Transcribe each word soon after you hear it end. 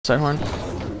Side horn.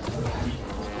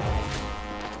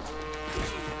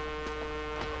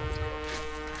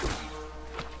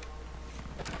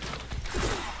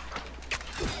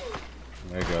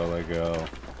 Let go.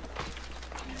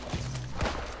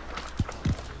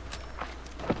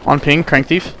 On ping, crank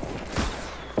thief.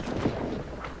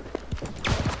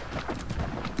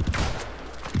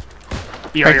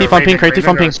 Crank thief on ping, crank thief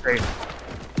on ping.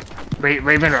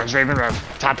 Raven Rose.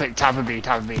 Top of B.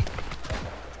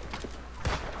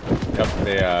 Yep,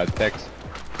 they text.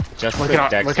 Just Look the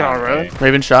at Dex our on road. A.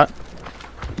 Raven shot.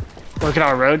 Look at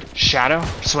our road. Shadow.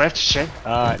 Swift. Shit.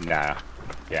 Nah.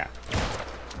 Yeah.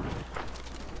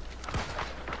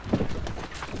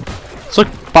 Let's look.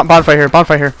 Bonfire here.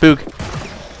 Boog.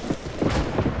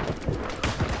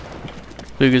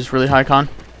 Boog is really high con.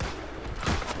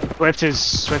 Swift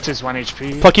is 1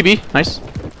 HP. Plucky B. Nice.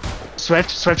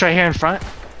 Swift right here in front.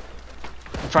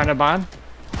 In front of Bond.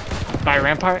 By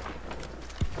Rampart.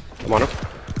 I'm on him.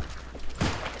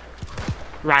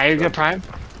 Ryuga Prime.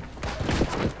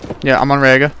 Yeah, I'm on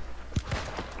Rayaga.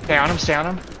 Stay on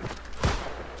him.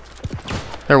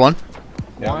 There one.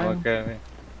 Yeah, One. look at me.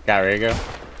 Got Rago.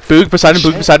 Boog beside him.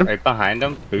 Boog Shit. beside him. Right behind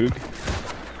him. Boog.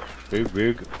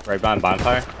 Right behind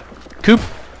Bonfire. Coop.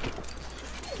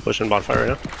 Pushing bonfire right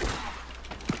now.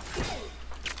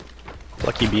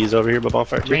 Lucky B's over here, but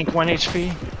bonfire too. Rink 1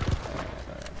 HP.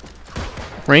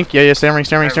 Rink. Yeah. Stay on rink.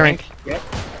 Rink. Yep.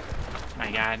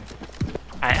 My god.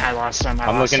 I lost him.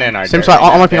 I'm looking in our Same dirt spot.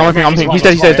 right On my now. ping. He's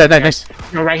He's dead. Nice.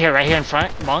 No, right here in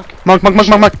front. Monk. Monk.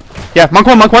 Yeah, monk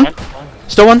one.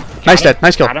 Still one. Nice dead.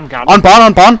 Nice kill. Got him. On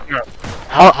Bon.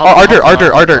 Arder.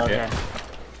 Okay.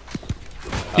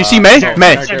 Do you see May? Dead.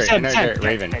 May. Dead.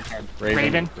 Raven.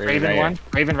 Raven right one.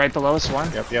 Raven right below us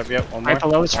one. Yep. One more. Right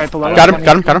below us. Got him.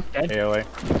 Dead. AOA.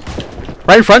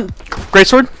 Right in front.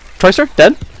 Greatsword. Choicer.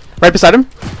 Dead. Right beside him.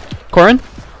 Corin.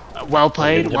 Well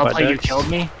played. Hit by You Dex. killed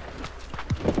me.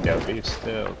 Yeah, we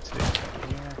still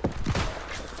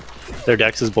Their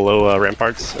dex is below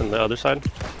ramparts on the other side.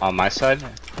 on my side.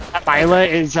 Viola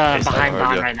is behind Oh,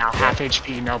 Bond yeah. right now. Half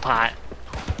HP, no pot.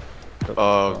 Nick,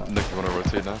 you wanna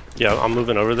rotate now? Yeah, I'm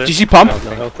moving over there. Did you see pump? No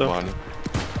health though. Come on.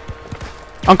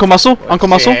 Uncle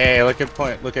Muscle. Hey, look at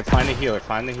point. Look at find the healer.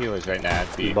 Find the healers right now.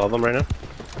 B. Above them right now.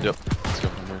 Yep. Let's go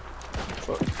from here.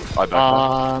 Fuck. I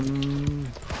back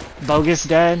Bogus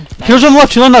dead. Healers on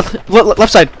the left.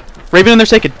 Left side. Raven and their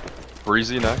Sacred.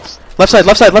 Breezy next. Left side.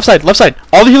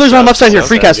 All the healers are on left side here.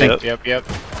 Free casting. Yep.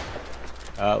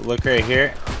 Look right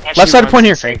here. Left side point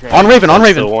here. On Raven.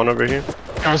 Still one over here.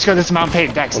 Let's go. This is Mount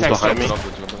Payne. Dex. One's behind me. Jump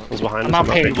in. One's behind us. Mount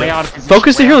I'm Payne. up Way again. out of position.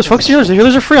 Focus the healers. The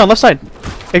healers are free on left side.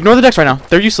 Ignore the decks right now.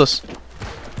 They're useless.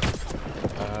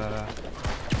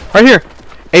 Right here.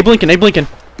 A Blinken.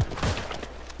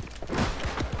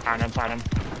 Found him.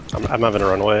 I'm having a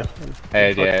runaway.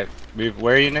 Hey, yeah.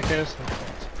 Where are you, Nicholas?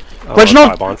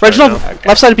 Reginald. Bonfire now. Okay.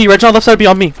 Left side B. Left side B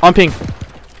on me. On ping.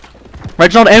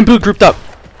 Reginald and Boog grouped up.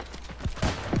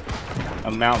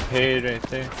 A Mount Paid right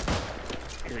there.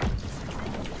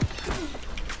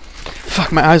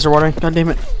 Fuck, my eyes are watering. God damn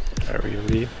it. There we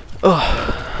go.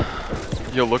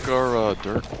 Ugh. Yo, look our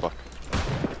dirt. Fuck.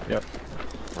 Yep.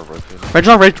 We're rotating.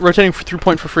 Reginald rotating through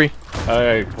point for free.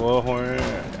 Alright, Blowhorn.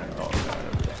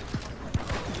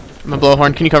 I'm gonna blow a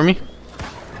horn. Can you cover me?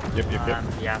 Yep.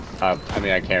 Yeah. I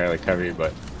mean, I can't really cover you,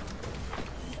 but.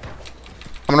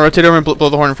 I'm gonna rotate over and blow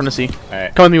the horn in front of C.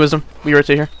 Alright. Come with me, Wisdom. We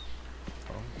rotate here.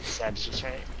 Seb's just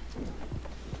right.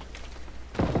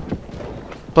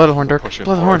 Blow the horn, Dirk. Push it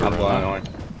Blow the horn. forward. I'm blowing horn.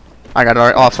 I got it.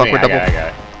 Alright. Oh fuck, Me, we're I double. got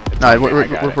it. No, I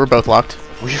got we're it. both locked.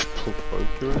 We have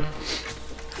both doing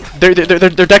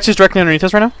it? Their dex is directly underneath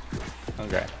us right now.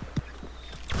 Okay.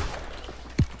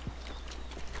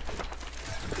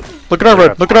 Look at our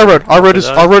road. Our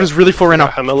road is really full right now.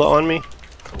 Hamilla on me.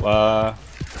 I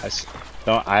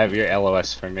have your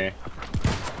LOS for me.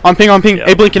 On ping. Yeah.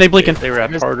 A Blinken. They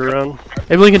wrapped hard around.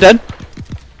 A Blinken dead.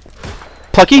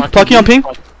 Plucky on ping.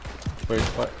 Wait,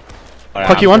 what?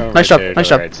 Plucky one. Nice job. Right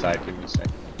side, give me a sec.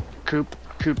 Coop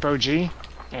OG.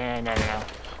 And I don't know.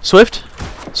 Swift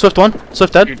one.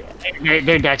 Swift dead. Dude,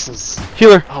 their Dex is.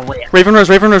 Healer. Oh wait. Raven Rose.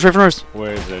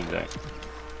 Where is their deck?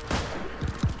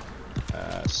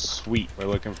 Sweet. We're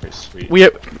looking for sweet. We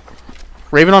have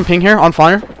Raven on ping here. On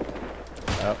fire.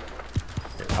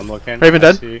 I'm looking. Raven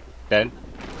I dead? see. Dead.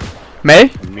 May.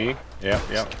 And me. Yep.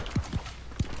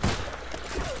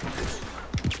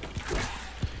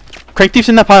 Crank Thief's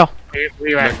in that pile.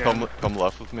 We Nick, come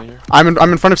left with me here. I'm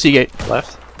in front of Seagate.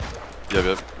 Left.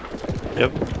 Yep.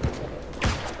 Yep.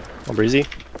 On Breezy.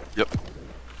 Yeah,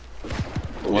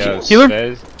 Healer?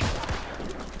 Spez.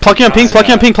 Plucky on ping. Back.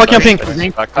 Plucky on ping.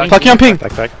 Back. Plucky on ping.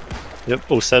 Back. Yep.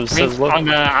 Oh, Sev's low. On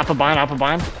the upper bind, all the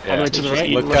way to the right.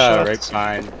 Look, shots.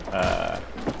 right behind.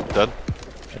 Dead.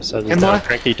 Sev is Himla. down.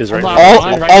 Cranky is right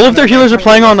Himla. now. All of their healers are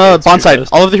playing on bonside.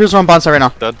 All of the healers are on bonside right now.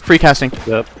 Dead. Free casting.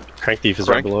 Yep. Crank Thief is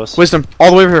right Crank. below us. Wisdom.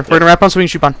 All the way over here. We're gonna wrap on so we can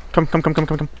shoot on. Come. Come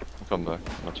back.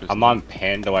 Not chasing. I'm on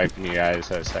Panda wiping you guys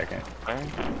for a second.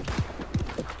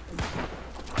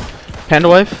 Panda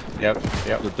wife. Yep.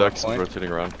 The deck is Point.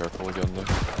 rotating around. Careful again though.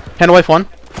 Panda wife 1.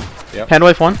 Yep. Panda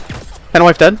wife 1. Panda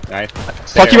wife dead. Nice.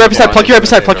 Pluck you right beside. Pluck you right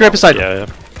beside. Pluck you right beside. Yeah, yeah.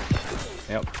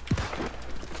 Yep.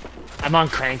 I'm on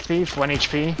Crank Thief, 1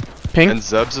 HP. Ping. And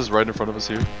Zebs is right in front of us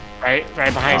here. Right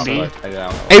behind B.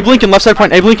 Abe Lincoln left side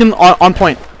point. Abe Lincoln on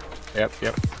point. Yep.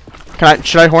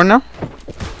 Should I horn now?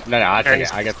 No, I take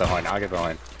it. I get the horn.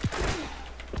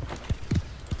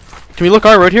 Can we look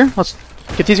our road here? Let's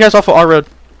get these guys off of our road.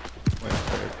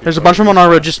 There's a bunch of them on our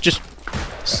road. Just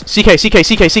CK.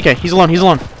 He's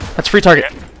alone. That's free target.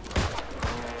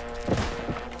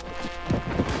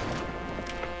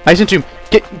 Nice and two.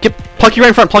 Get pluck you right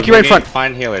in front.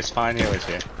 Find healers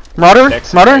here. Marauder Dex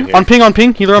is right here. on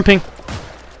ping. Healer on ping.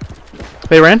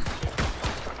 They ran.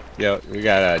 Yo, we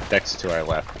got Dex to our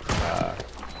left.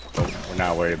 But we're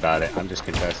not worried about it. I'm just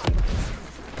contesting.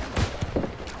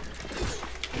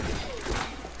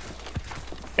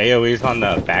 AoE's on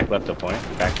the back left of point.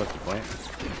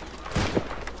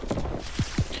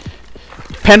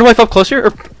 Panda wife up close here,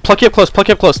 or pluck you up close. Pluck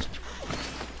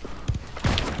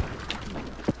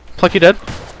you dead.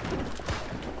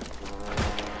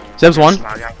 Zeb's 1.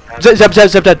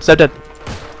 Zeb dead.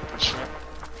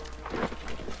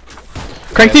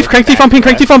 Crank thief on ping,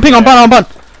 on bond.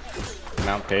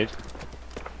 Mount page.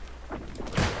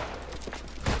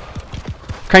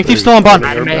 Crank thief still on bond.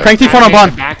 Crank thief 1 on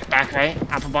bond. Back right,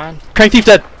 upper bind. Crank thief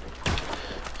dead.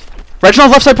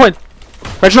 Reginald left side point.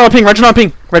 Reginald on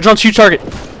ping. Reginald's huge target.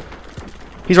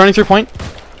 He's running through point.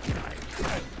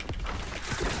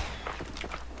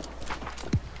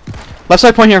 Left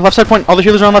side point here. All the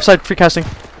healers are on left side. Free casting.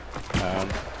 Should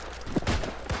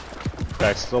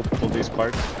I still pull these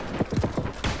parts?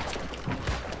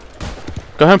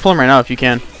 Go ahead and pull him right now if you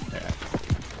can. Yeah.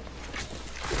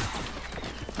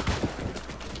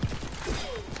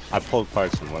 I pulled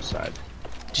parts from west side. Do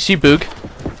you see Boog?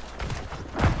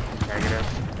 Negative.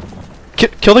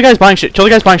 Kill the guys buying shit. Don't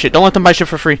let them buy shit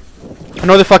for free.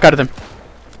 Annoy the fuck out of them.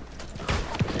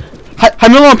 High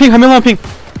Miller on ping.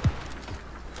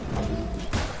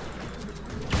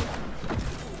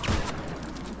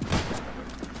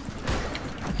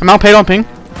 I'm outpaid on ping.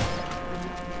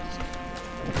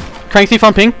 Crank thief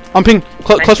on ping.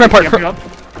 Close rampart.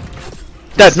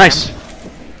 Dead. Nice.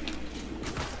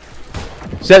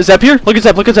 Zeb here. Look at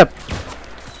Zeb.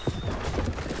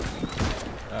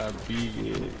 B.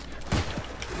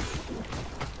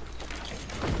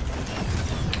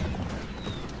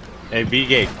 Hey, B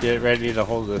gate, get ready to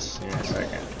hold this here in a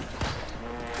second.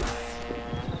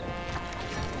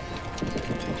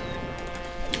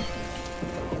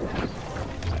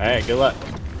 Alright, good luck.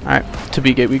 Alright, to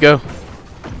B gate we go.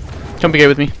 Come B gate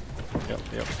with me.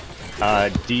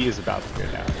 Yep. D is about to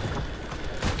go down.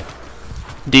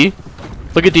 D.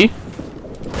 Look at D.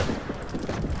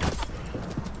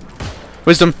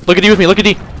 Wisdom. Look at D with me.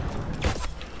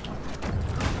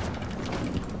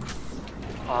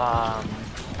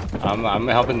 I'm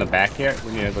helping the back here.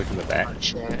 We need to look in the back.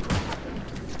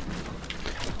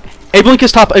 Abe Link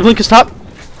is top.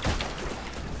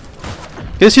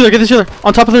 Get this healer.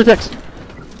 On top of their decks.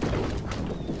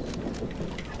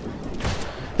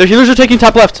 Their healers are taking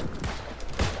top left.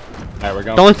 Alright, we're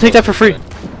going. Don't let them take that for free.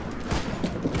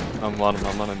 I'm on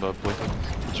the blink.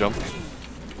 Jump.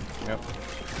 Yep.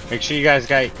 Make sure you guys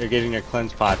are getting your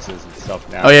cleanse pots and stuff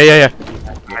now. Oh yeah.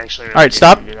 Alright,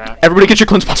 stop. Do that. Everybody get your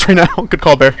cleanse pots right now. Good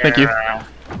call, Bear. Thank you.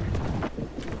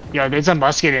 Yo, there's a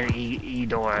musket in E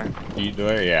door. E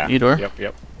door, yeah. E door?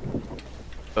 Yep.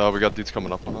 We got dudes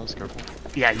coming up on us. Careful.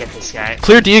 Yeah, get this guy.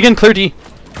 Clear D again. D.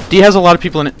 D has a lot of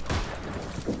people in it.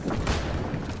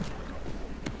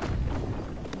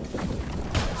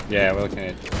 Yeah, we're looking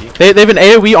at E. They have an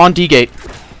AoE on D gate.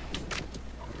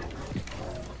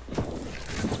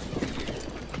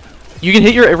 You can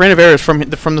hit your rain of arrows from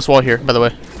this wall here, by the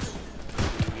way.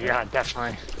 Yeah,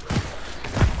 definitely.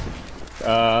 2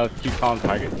 column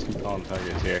targets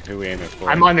here. Who we aiming for?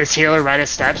 I'm on this healer right at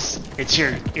steps. It's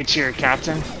your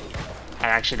captain. I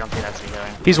actually don't think that's a healer.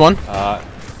 He's one. Yeah,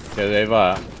 they've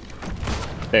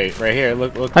hey, right here.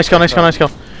 Look. Nice kill.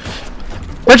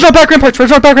 Reginald back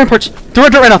ramparts. Throw a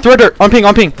dirt right now. On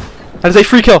ping. That is a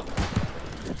free kill.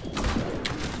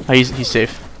 Oh, he's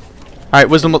safe. All right,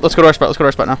 Wisdom. Let's go to our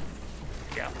spot now.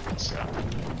 Yeah. So.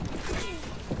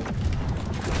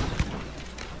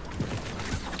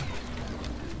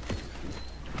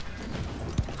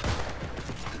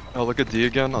 Oh, look at D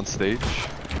again on stage.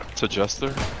 To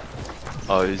Jester.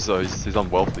 He's on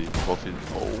wealthy. Wealthy.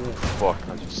 Oh fuck!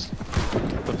 I just.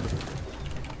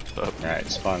 Alright,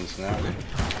 spawns now.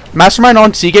 Mastermind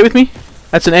on Seagate with me.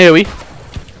 That's an AoE.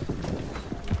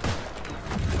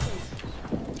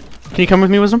 Can you come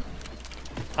with me, Wisdom?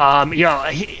 Yo.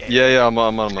 Yeah, I'm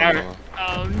on.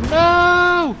 Oh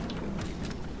no!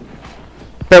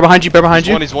 Bear behind you. Bear behind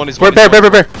you. He's one. Bear.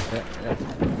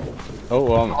 Oh,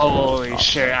 well. Holy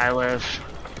shit! I live.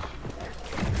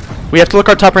 We have to look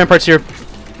our top ramparts here.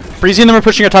 Breezy and them are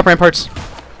pushing our top ramparts,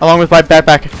 along with my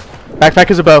backpack.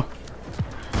 Backpack is a bow.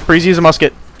 Breezy is a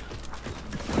musket.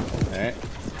 Alright.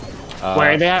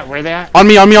 Where they at? Where they at? On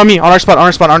me. On our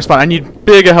spot. I need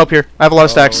big help here. I have a lot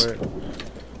of stacks. Where?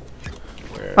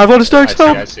 I have a lot of stacks.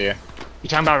 Help! I see you. You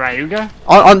talking about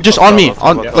Ryuga? Just on me.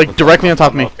 Like directly on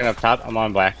top of me. I'm looking up top. I'm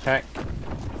on blackpack.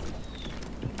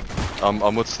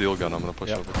 I'm with steel gun. I'm gonna push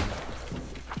over.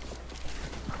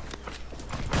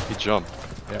 He jumped.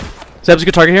 Zeb's a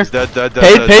good target here. He's dead.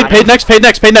 Paid next. They're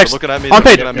looking at me. On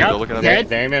paid. They're looking at me.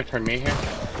 They aimed for me here.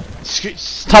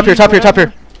 Top here.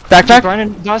 Keep Backpack.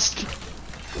 running, Dust.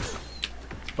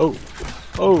 Oh.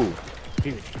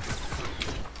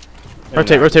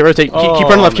 Rotate. Keep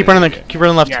running left. Keep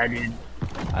running left. Yeah, dude.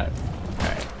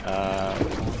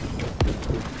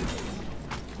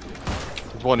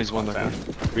 He's one there.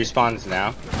 Respawns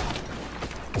now.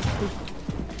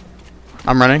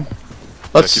 I'm running.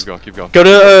 Let's keep going. go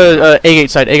to A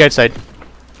gate side.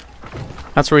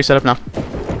 That's where we set up now.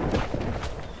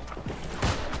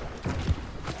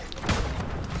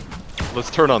 Let's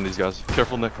turn on these guys.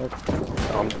 Careful, Nick.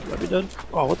 Are we dead?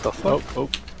 Oh, what the fuck?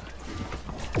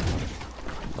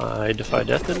 I defy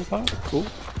death didn't pop? Cool.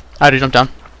 I had to jump down.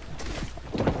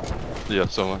 Yeah,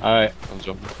 so am I. Alright. I'm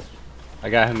jumping. I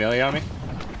got Amelia on me.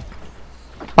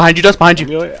 Behind you, Dust. Behind you.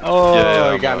 Amelia. Oh,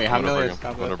 Yeah, you got me. I'm Amelia.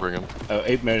 gonna bring him. Oh,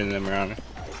 8 million of them around me.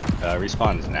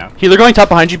 Respawns now. Healer going top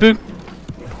behind you, Boog.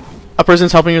 Up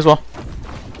Resident's helping you as well.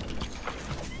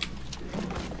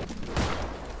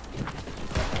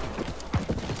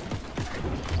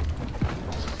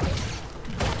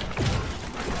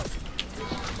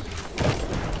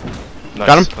 Nice.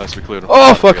 Got him? Nice, we cleared him.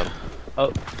 Oh, We fuck. got him.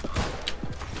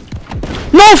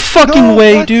 No fucking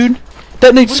way, what? dude.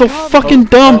 Detonate's so fucking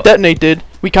dumb. Detonate did.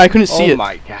 I couldn't see it. Oh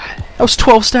my god. That was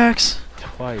 12 stacks.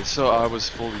 Twice. So I was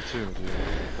 42, dude.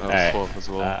 I was Alright. 12 as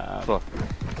well. Fuck.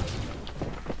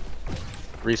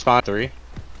 Respawn 3.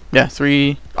 Yeah,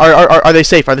 3. Are they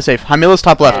safe? Hamila's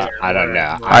top left. I don't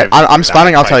know. Alright, I'm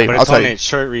spawning, I'll tell you, But I'll it's tell only you.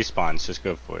 short respawns, just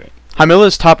go for it.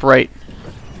 Hamila's top right.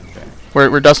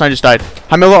 Where Dust and I just died.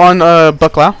 Hamila on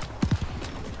Bucklow.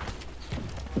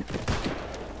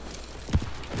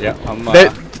 Yeah, I'm They're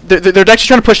actually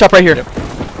trying to push top right here.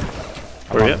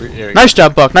 Where are you? Nice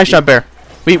job, Buck. Nice job, Bear.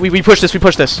 We push this.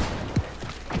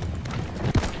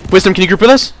 Wisdom, can you group with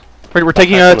us? We're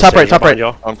taking top right.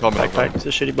 I'm coming. Backpack is a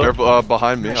shitty bug. Careful,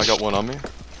 behind me. I got one on me.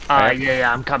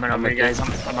 Yeah, I'm coming over, you guys.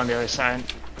 I'm on the other side.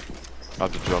 I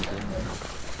have to jump here.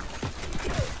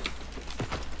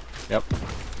 Yep.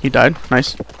 He died.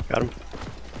 Nice. Got him.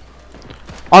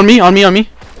 On me. Behind,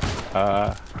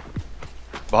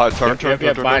 turn.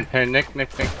 Behind, pin, Nick,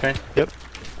 pin.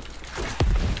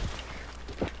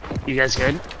 You guys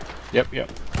good? Yep.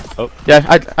 Yeah,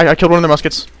 I killed one of their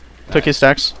muskets. Took his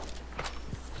stacks.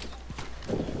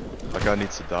 That guy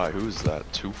needs to die. Who is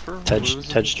that? Twofer?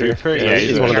 Tedster. Yeah,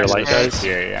 He's one of their light guys.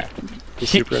 Yeah. He's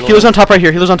super Healer's on top right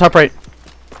here. Healer's on top right.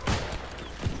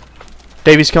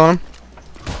 Davy's killing him.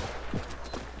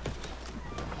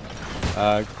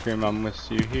 Grim, I'm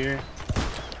with you here.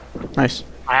 Nice.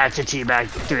 I have to teabag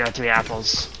 3 out of 3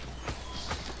 apples.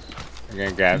 I'm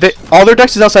gonna grab. All their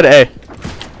decks is outside of A.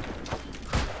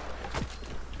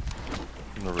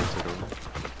 I'm gonna rotate over.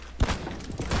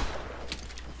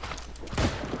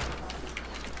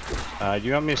 Do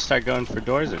you want me to start going for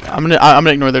doors or not? I'm gonna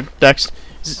ignore their decks.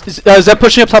 Is that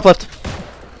pushing up top left?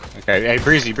 Okay, hey,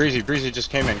 Breezy just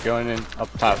came in, going in up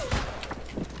top.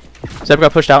 Zeb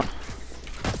got pushed out.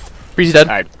 Breezy dead.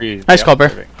 Alright, Breezy. Nice call, Bear.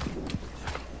 perfect.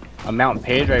 A mountain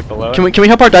page right below. Can we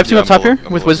help our dive team Yeah, up top I'm here below-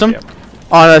 with I'm Wisdom? Yep.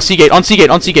 On Seagate.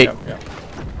 Yep.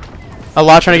 A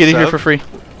lot trying to get in here Zeb? for free.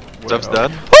 Zeb's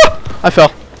dead. I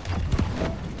fell.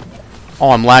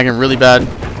 Oh, I'm lagging really bad.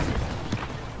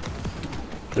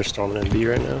 They're storming in B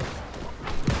right now.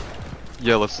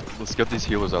 Yeah, let's get these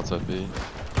healers outside B.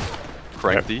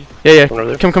 Crank D. Yeah. One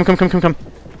over there. Come.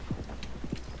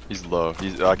 He's low.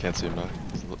 I can't see him now.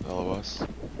 He's LOS.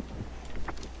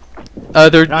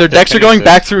 Their decks are going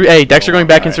back through A. Decks are going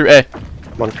back in through A.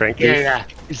 One crank Yeah.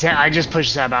 I just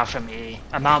pushed Zeb out from E.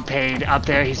 I'm out paid up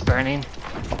there. He's burning.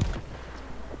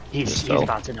 He's fell.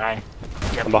 about to die.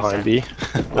 Yep, I'm behind he's B.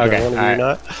 Okay, One of alright. you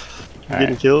not. I'm getting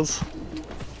Alright. kills.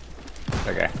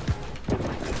 Okay.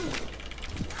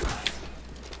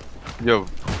 Yo,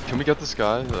 can we get this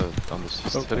guy on this?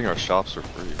 He's hitting our shops for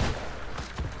free.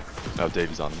 No,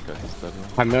 Davey's on. Okay, he's dead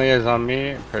now. Amelia's on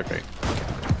me. Perfect.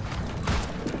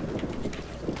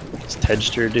 This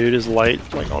Tedster dude is light,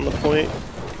 like on the point.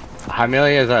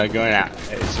 Amelia's going out.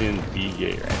 It's in B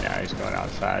gate right now. He's going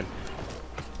outside.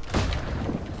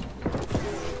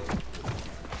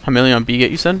 Hamillion on B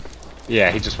gate, you said?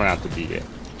 Yeah, he just went out the B gate.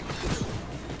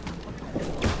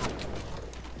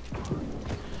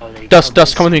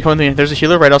 Dust, come with me, come with me. There's a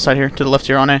healer right outside here, to the left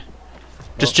here on A.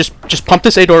 Just pump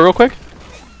this A door real quick.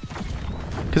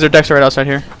 Cause their decks are right outside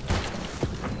here.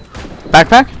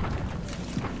 Backpack?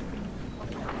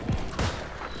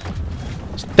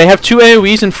 They have 2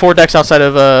 AoEs and 4 decks outside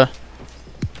of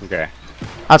Okay.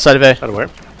 outside of A. Out of where?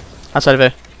 Outside of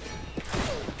A.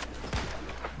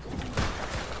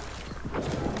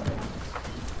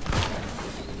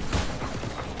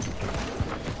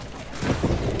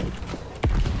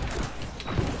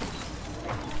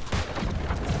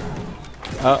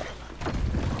 Oh.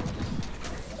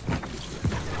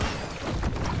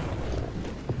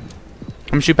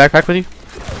 I'm gonna shoot backpack with you.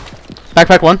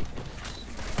 Backpack 1.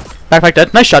 Backpack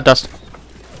dead. Nice shot, Dust.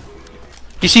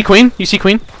 You see Queen? You see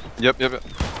Queen? Yep.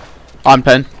 On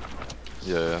pen.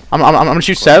 Yeah. I'm gonna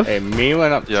shoot Sev. Hey, me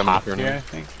went up Yeah, I'm top here here, now. I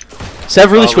think.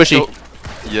 Sev really Let's squishy. go-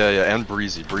 Yeah, and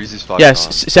Breezy. Breezy's 5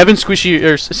 Yes, 7 squishy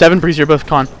or 7 breezy are both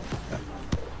con.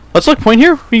 Let's look point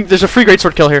here. There's a free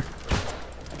greatsword kill here.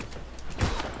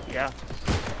 Yeah.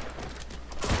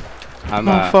 I'm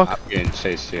fuck. I'm getting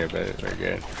chased here, but we're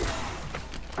good.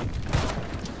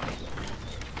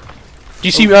 Do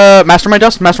you see Mastermind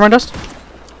Dust? Mastermind Dust?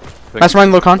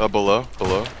 Mastermind low con. Below.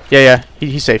 Yeah.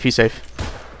 He's safe. He's safe.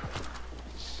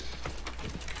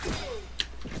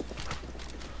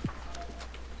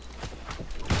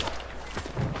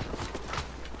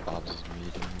 Bob's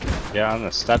meeting. Yeah, on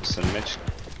the steps and Mitch.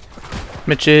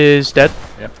 Mitch is dead.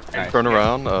 Yep. Nice. Turn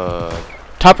around.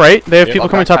 Top right. They have Yep, people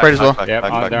okay, coming top right as well. Yep,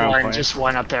 on there on One, point. just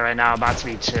one up there right now, about to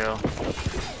be 2.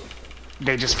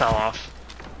 They just fell off.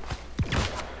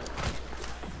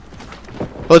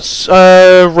 Let's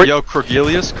Yo,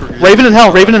 Corgelius. Raven in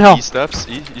hell, Raven in hell. E steps.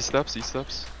 E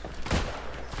steps.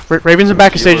 Raven's in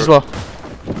back of stage as well.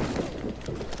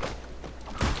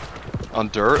 On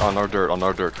our dirt.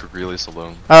 Corgelius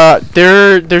alone.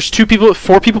 There's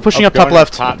 4 people pushing up top going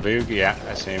left. Top boog, yeah,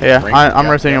 I see him. Yeah, Ring- I'm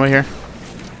yep, rotating yep. over here.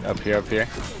 Up here.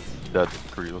 Dead.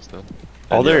 Corgelius dead.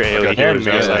 All their Yeah, AoE okay. healers are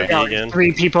Yeah, outside Yeah, B again.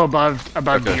 3 people above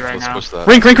Okay, B right let's now. push that.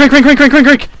 Rink.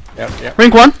 Yep.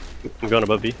 Rink 1. I'm going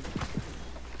above B.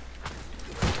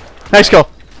 Nice kill.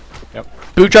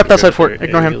 Yep. Boot dropped outside Their fort.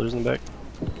 Ignore AoE him. healers in the back.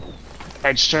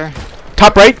 Edster.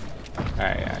 Top right.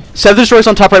 Alright. Sev the destroyers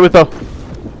on top right with bow.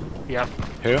 Yep.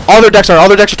 Who? All their decks are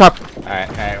top.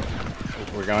 Alright.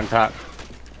 We're going top.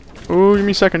 Ooh, give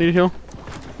me a second. I need to heal.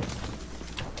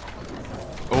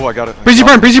 Oh, I got it. Breezy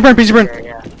burn.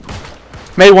 Yeah.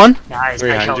 May 1. Nice.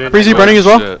 300. Breezy burning as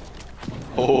well. Shit.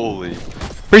 Holy.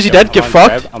 Breezy Yep, dead. I'm Get on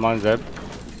fucked. Zeb, I'm on Zeb.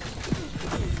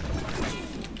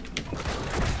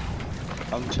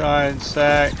 I'm trying,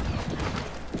 sack.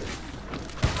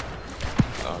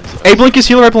 Oh, he's A blink is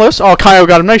healer right below us. Oh, Kyle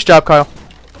got him. Nice job, Kyle.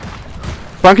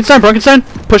 Brunkenstein.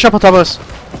 Push up on top of us.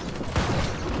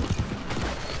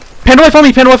 Panda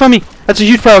wife on me. That's a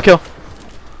huge power kill.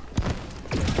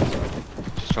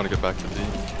 just trying to get back to D.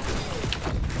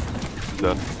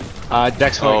 Dead.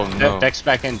 Dex, Oh, no. Dex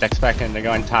back in. They're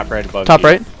going top right above. Top E.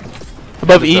 right.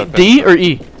 Above Is E. that D best? or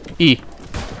E? E.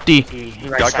 D.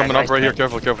 Guy coming up right here.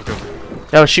 Careful.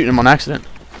 I was shooting him on accident.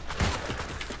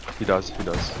 He does. 3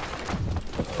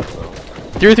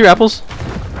 or 3 apples.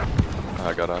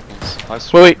 I got apples.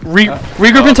 Nice. Wait.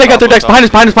 Regroup and take out their decks. Behind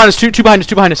us. Two behind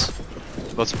us.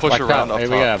 Let's push Watch around out. up Hey,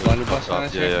 top. we got a Push blunderbuss up on top.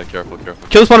 us here? Yeah, careful.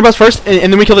 Kill the spawn bus first,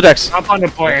 and then we kill the decks. Up on the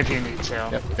point if you need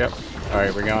to. Yep.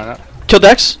 Alright, we're going up. Kill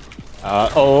decks.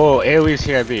 AoE's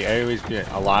here, B. AoE's B.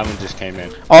 A lot of them just came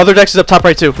in. All their decks is up top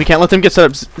right too. We can't let them get set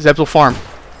up. Zebs will farm.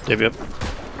 Yep.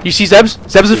 You see Zebs?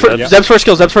 Yep. Zeb's first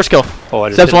kill. Oh, I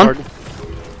just Zeb's hit one. hard.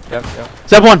 Yep.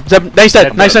 Zeb 1. Zeb. Nice dead.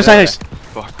 Zeb Nice. dead.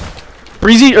 Fuck.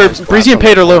 Breezy and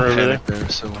Pate are low. Over there. They're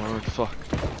so hard. Fuck.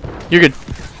 You're good.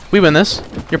 We win this.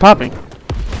 You're popping.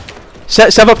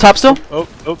 Sev up top still. Oh.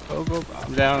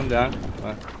 I'm down.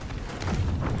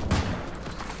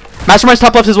 Mastermind's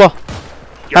top left as well.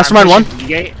 Mastermind I'm 1. pushing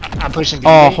D-gate. I'm pushing D-gate.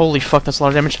 Oh, holy fuck, that's a lot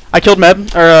of damage. I killed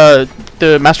Meb, or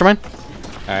the Mastermind.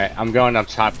 Alright, I'm going up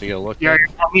top to go look. Yo,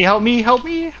 help me.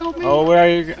 Oh, where are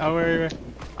you?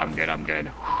 I'm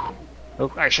good.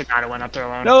 Oh, I should not have went up there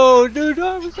alone. No, dude,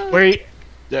 I was on. Wait.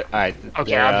 Alright.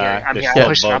 Okay, I'm here. I'm here. still I'm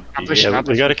pushing up. I'm pushing Yeah, up.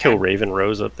 we gotta kill Raven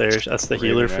Rose up there. That's the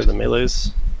healer Raven for the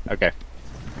melees. Okay.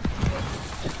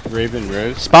 Raven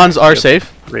Rose. Spawns are Yep.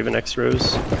 safe. Raven X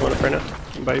Rose. Going up right now.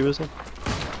 By you, Wisdom.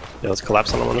 Yeah, let's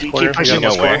collapse on them on this Keep corner. pushing You know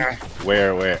this corner.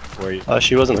 Where are you?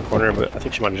 She was in the corner, but I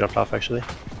think she might have jumped off actually.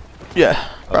 Yeah,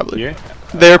 probably. Here?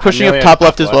 They're pushing up Amelia's top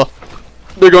left as well.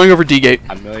 They're going over D gate.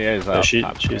 Amelia is Yeah, up. she's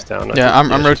top down. I Yeah,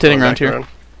 think. I'm she's rotating going around back here.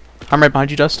 I'm right behind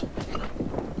you, Dust.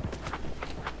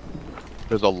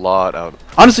 There's a lot out.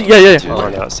 Honestly, yeah. Oh,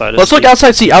 on the outside. Let's look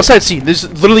outside C. Outside C. There's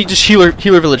literally just healer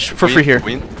village for free here.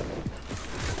 Queen.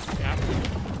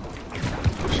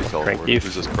 She teleported. Crank thief.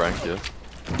 Who's this crank? Yeah.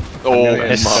 Oh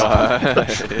Amelia's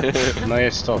my.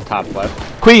 Amelia's still top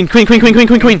left. Queen.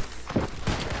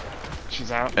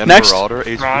 She's out. And Next. Marauder.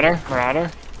 HP.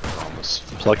 Marauder. Almost.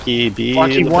 Plucky B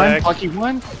Plucky in the one. back. Plucky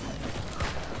one.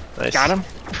 Nice. Got him.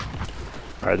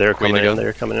 Alright, they're Queen coming in. again.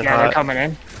 They're coming in Yeah, they're hot. coming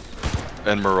in.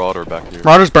 And Marauder back here.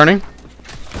 Marauder's burning.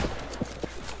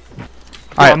 Oh,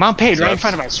 Alright, Mount Paid right in Yes.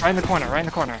 front of us. Right in the corner. Right in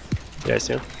the corner. Yeah, I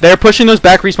see him. they're pushing those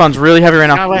back respawns really heavy right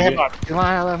Now now. let him up. Do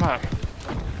not let him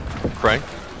up. Crank.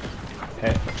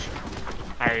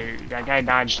 That guy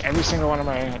dodged every single one of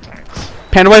my attacks.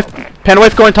 Panda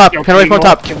wife going top. Yo, Panda wife going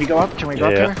top. Can we go up? Can we go Yeah,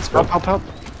 up yeah, here? let's go. Help.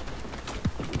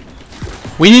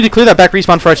 We need to clear that back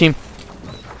respawn for our team.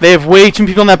 They have way too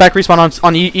many people in that back respawn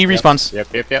on E respawns. Yep.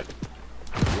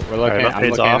 We're looking. Alright, I'm upgrades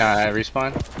looking off.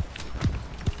 respawn.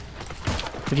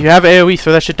 If you have AoE,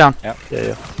 throw that shit down. Yeah.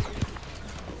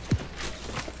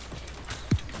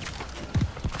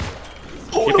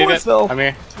 Oh Keep no, I it. fell. I'm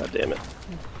here. God damn it.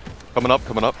 Coming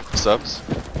up. Steps.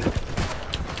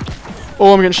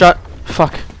 Oh, I'm getting shot.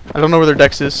 Fuck. I don't know where their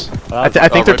dex is. I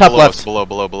think Right they're top below us, left.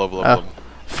 Below.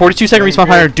 42-second respawn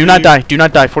timer. Do not die.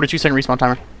 42-second respawn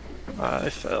timer. I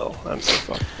fell. I'm so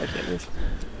fucked. I can't move.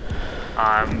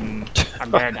 I'm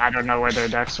dead. I don't know where their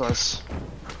dex was.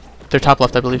 They're top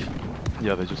left, I believe.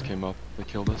 Yeah, they just came up. They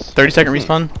killed us. 30-second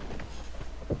respawn.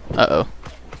 Uh-oh.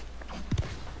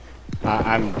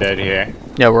 I'm dead here.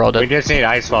 Yeah, we're all We dead. just need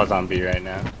ice walls on B right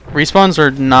now. Respawns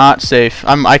are not safe.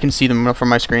 I can see them from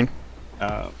my screen.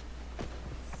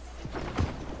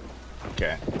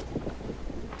 Okay.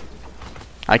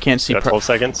 I can't see. Got 12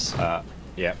 seconds.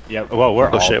 Yep. Well, we're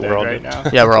Oh, all shit, dead we're all right dead.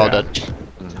 now. Yeah, we're all Yeah. dead.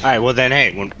 Alright, well then,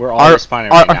 hey, we're all Our respawning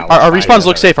right now. our Let's respawns find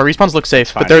look each safe. Our respawns look safe,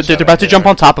 but find they're each other about to jump here.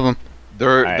 on top of them.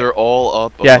 They're Alright. they're all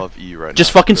up Yeah. above E right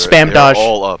Just now. fucking They're- spam they're dodge.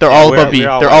 All up. They're Yeah, all We're- above E. we're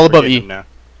all They're all over above here E. now.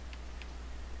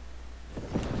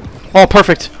 Oh,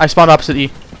 perfect. I spawned opposite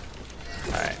E.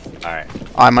 Alright.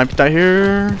 I might die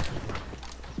here.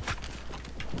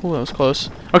 Ooh, that was close.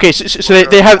 Okay, so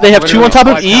they have two on top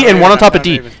of E and one on top of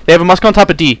D. They have a musk on top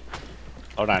of D.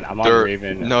 Hold on, I'm on They're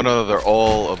Raven. no, they're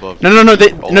all above. No,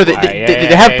 they All no, above.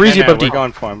 they have Breezy above D. We're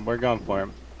going for him. We're going for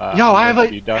him. Yo, I have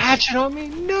a a hatchet on me.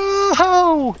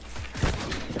 No.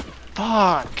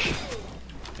 Fuck.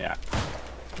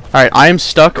 All right, I am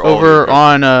stuck They're all over over.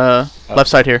 on left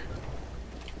side here.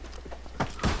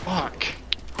 Fuck.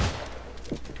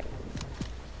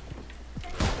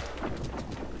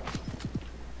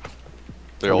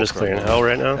 They're I'm all just clearing spread hell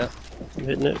right now. Yeah. I'm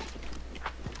hitting it.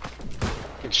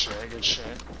 Good shit.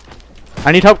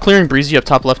 I need help clearing Breezy up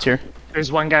top left here.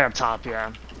 There's one guy up top.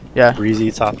 Yeah. Yeah.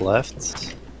 Breezy top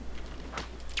left.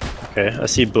 Okay, I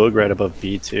see Boog right above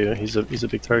B too. He's a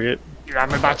big target. Dude,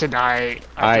 I'm about to die.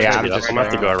 Yeah, I'm gonna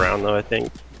have to go around though. I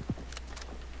think.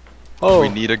 Oh, We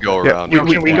need to go Yeah, around. Yo, can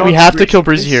we go we to have to Breezy, kill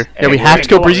Breezy please? here. Yeah, Hey, we we're have gonna to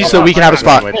kill go Breezy up, so up, we can up, have a up,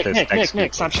 spot. with this next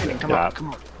Nick, stop shooting. Come on, come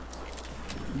on.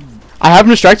 I have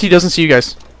him distracted. He doesn't see you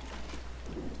guys.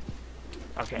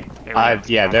 Okay. There we go.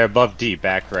 yeah, they're above D,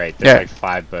 back right. There's Yeah. like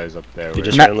 5 buzz up there. You We're-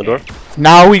 just Ma- ran the door.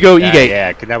 Now we go E yeah, gate.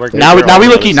 Yeah, cause now we're Now we we're all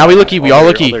look on E. the Now we side. look E. We all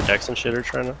look All E. their decks and shit are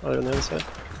trying to other than the other side.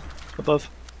 Above.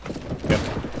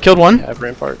 Killed one. Have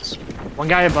ramparts. One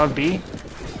guy above B.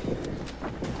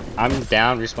 I'm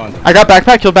down, respawn. I got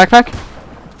backpack. Killed backpack.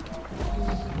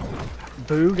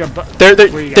 Boog above.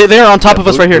 They're on top of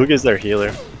us right here. Boog is their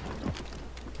healer.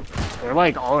 They're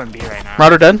like all in B right now.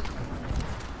 Marauder dead.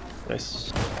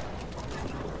 Nice.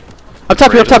 Up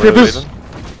top here. Up top here. Raven. Boost.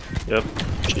 Yep.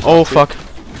 She's Oh on too. fuck.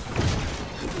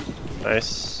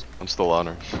 Nice. I'm still on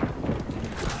her.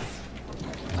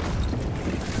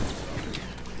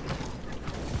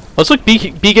 Let's look B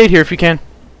gate here if you can.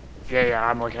 Yeah,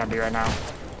 I'm looking at B right now.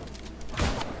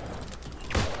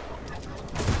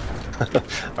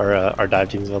 Our dive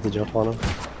team's about to jump on him.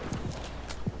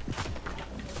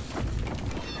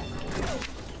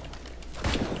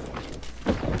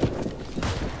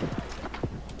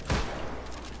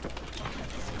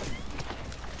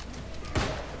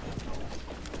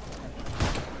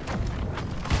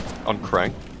 On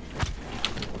Crank.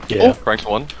 Yeah. Crank's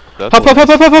one. That's Hop, hop, hop,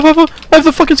 hop, hop, hop, hop! I have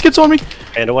the fucking schizo on me!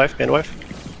 Panda wife, panda wife.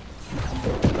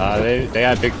 They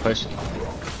got a big push.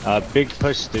 Big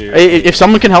push through. Hey, if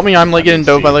someone can help me, I'm like getting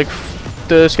dove by like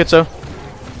the schizo.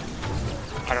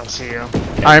 I don't see you.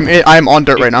 I'm on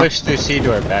dirt right now. Push through C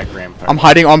to our back rampart. I'm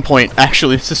hiding on point.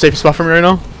 Actually, it's the safest spot for me right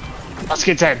now. Let's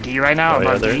get to D right now. Oh, yeah,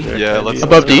 Above they're- D. they're- Yeah, let's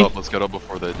Above get D? up. Let's get up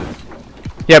before they do.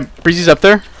 Yeah, Breezy's up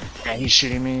there. Yeah, he's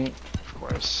shooting me. Of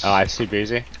course. Oh, I see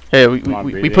Breezy. Hey, we Come on,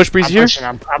 we Breezy. push Breezy I'm here. pushing.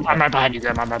 I'm right behind you,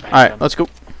 Grim. I'm right behind All right, you. let's go.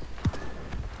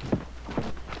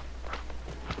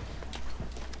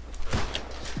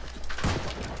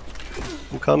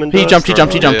 I'm coming. He Dust. jumped, he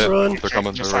jumped, he Yeah, jumped. yeah, Run. they're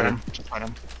coming. Just They're fight running. him. Just fight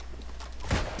him.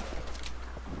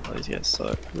 Oh, these guys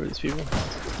suck. Who are these people?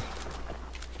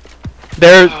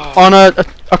 They're on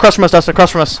across from us, Dust.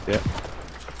 Across from us.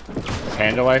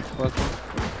 Panda wife. Look.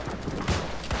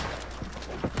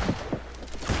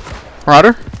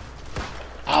 Marauder.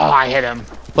 Oh, I hit him.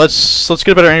 Let's get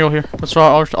a better angle here. Let's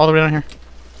draw all the way down here.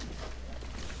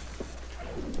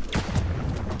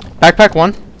 Backpack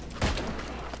one.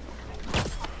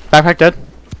 Backpack dead.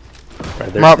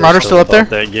 Right, Marauder's still up above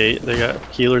there? That gate. They got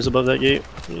healers above that gate.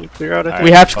 Can you clear out? I think.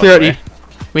 We have to clear out okay. E.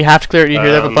 We have to clear out E here.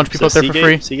 They have a bunch of people up so there for Seagate,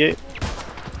 free. Seagate.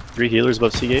 3 healers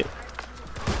above Seagate.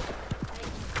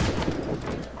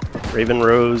 Raven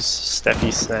Rose,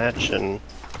 Steffi Snatch, and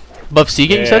Above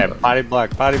Seagate, you Yeah, said? body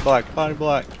block, body block, body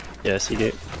block. yeah,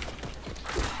 Seagate.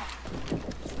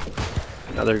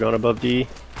 Now they're going above D,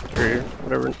 or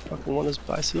whatever fucking one is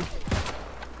by C.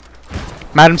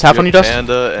 Madam's half on you, Dust.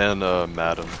 Panda and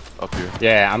Madam up here.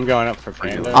 Yeah, I'm going up for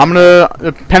Panda. I'm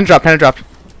gonna panda drop.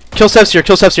 Kill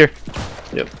Sevs here.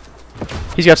 Yep.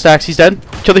 He's got stacks. He's dead.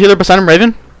 Kill the healer beside him,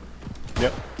 Raven.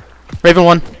 Yep. Raven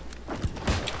one.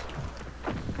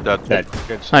 Dead. Dead.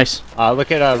 Good. Nice.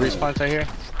 Look at respawns right here.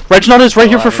 Reginald is right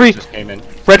here Oh, for I free. Just came in.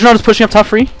 Reginald is pushing up top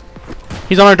free.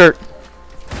 He's on our dirt.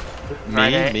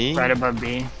 Me? Right above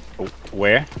B.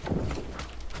 Where?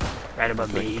 Right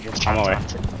above B. He just I'm dropped away. off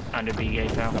to under B gate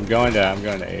though. I'm going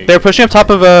to A. They're pushing up top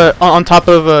of on top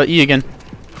of E again.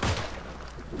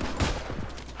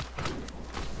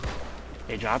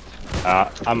 They dropped.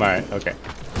 I'm alright. Okay.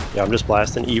 Yeah, I'm just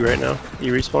blasting E right now. E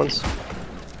respawns.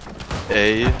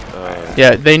 A.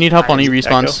 Yeah, they need help on E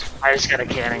respawns. I just got a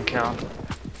cannon kill.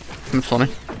 I'm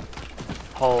funny.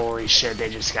 Holy shit! They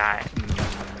just got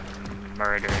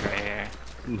murdered right here.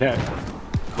 No.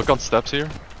 Look on steps here.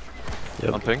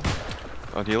 Yep. On ping.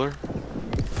 On healer.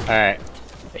 Alright.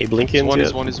 A Blinkins.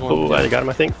 He's yeah. one. Oh, I got him.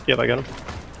 I think. Yep, I got him.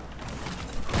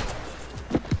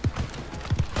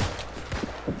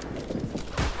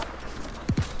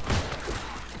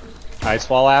 I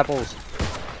swallow apples.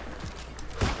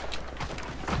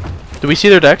 Do we see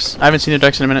their decks? I haven't seen their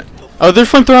decks in a minute. Oh, they're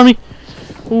flamethrower on me.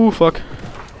 Ooh, fuck.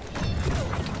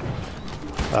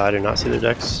 I do not see their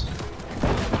decks.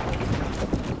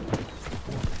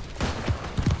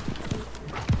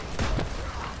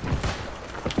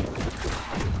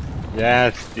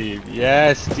 Yes, Steve.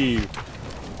 Yes, Steve.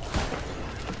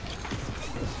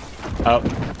 Up.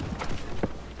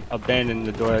 Abandon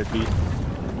the door at B.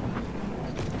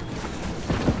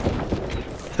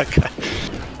 That guy.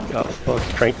 Oh fuck.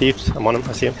 Crank thieves. I'm on him.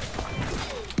 I see him.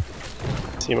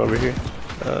 See him over here.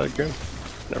 Grim.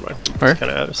 Never mind. Where?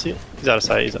 Kind of out of sight. He's out of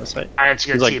sight. He's out of sight. Alright, let's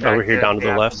go He's like teabag over here down to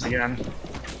the left. Again.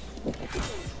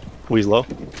 Oh, he's low.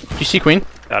 Do you see Queen?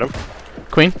 Got him.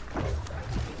 Queen?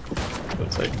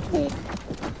 Looks like.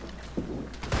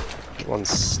 One's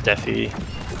Steffi.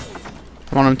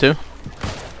 I'm on him too.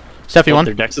 Steffi Oh, one.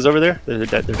 their dex is over there. Their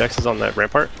dex is on that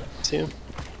rampart. See him?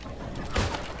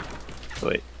 Oh,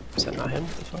 wait. Is that not him?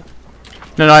 What the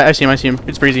fuck? No, I see him.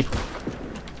 It's Breezy.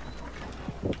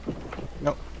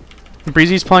 Nope.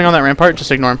 Breezy's playing on that rampart.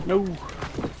 Just ignore him. No.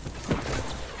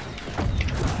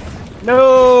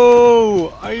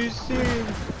 No! Are you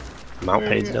serious? Mount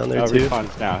Pade's down there too.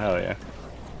 Respawns now. Hell yeah.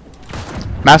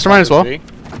 Mastermind as well. See?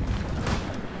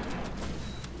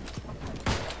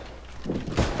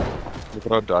 Look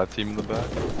at our dive team in the back.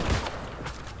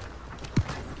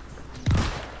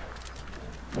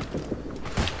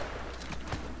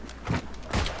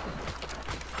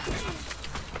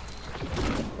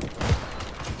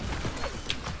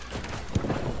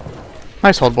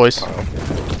 Nice hold, boys.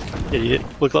 Idiot.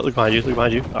 Look behind you. Look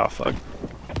behind you. Oh fuck.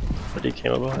 But he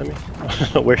came up behind me.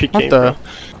 Where he What came the?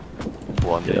 from.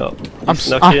 One. Yeah. I'm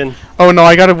Snuck in. Oh no,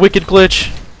 I got a wicked glitch.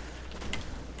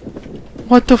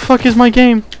 What the fuck is my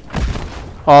game?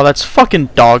 Oh, that's fucking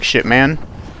dog shit, man.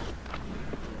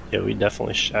 Yeah, we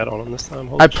definitely shat on him this time.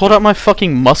 Holy I pulled out my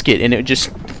fucking musket and it just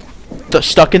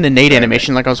stuck in the nade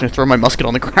animation like I was gonna throw my musket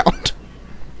on the ground.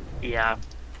 Yeah.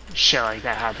 Shit like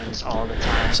that happens all the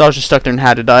time. So I was just stuck there and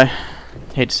had to die.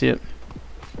 Hate to see it.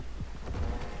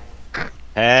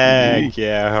 Heck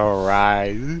yeah,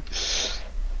 alright.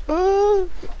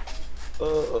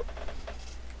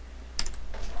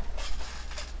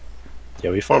 Yeah,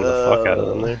 we farmed the fuck out of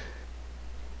them there.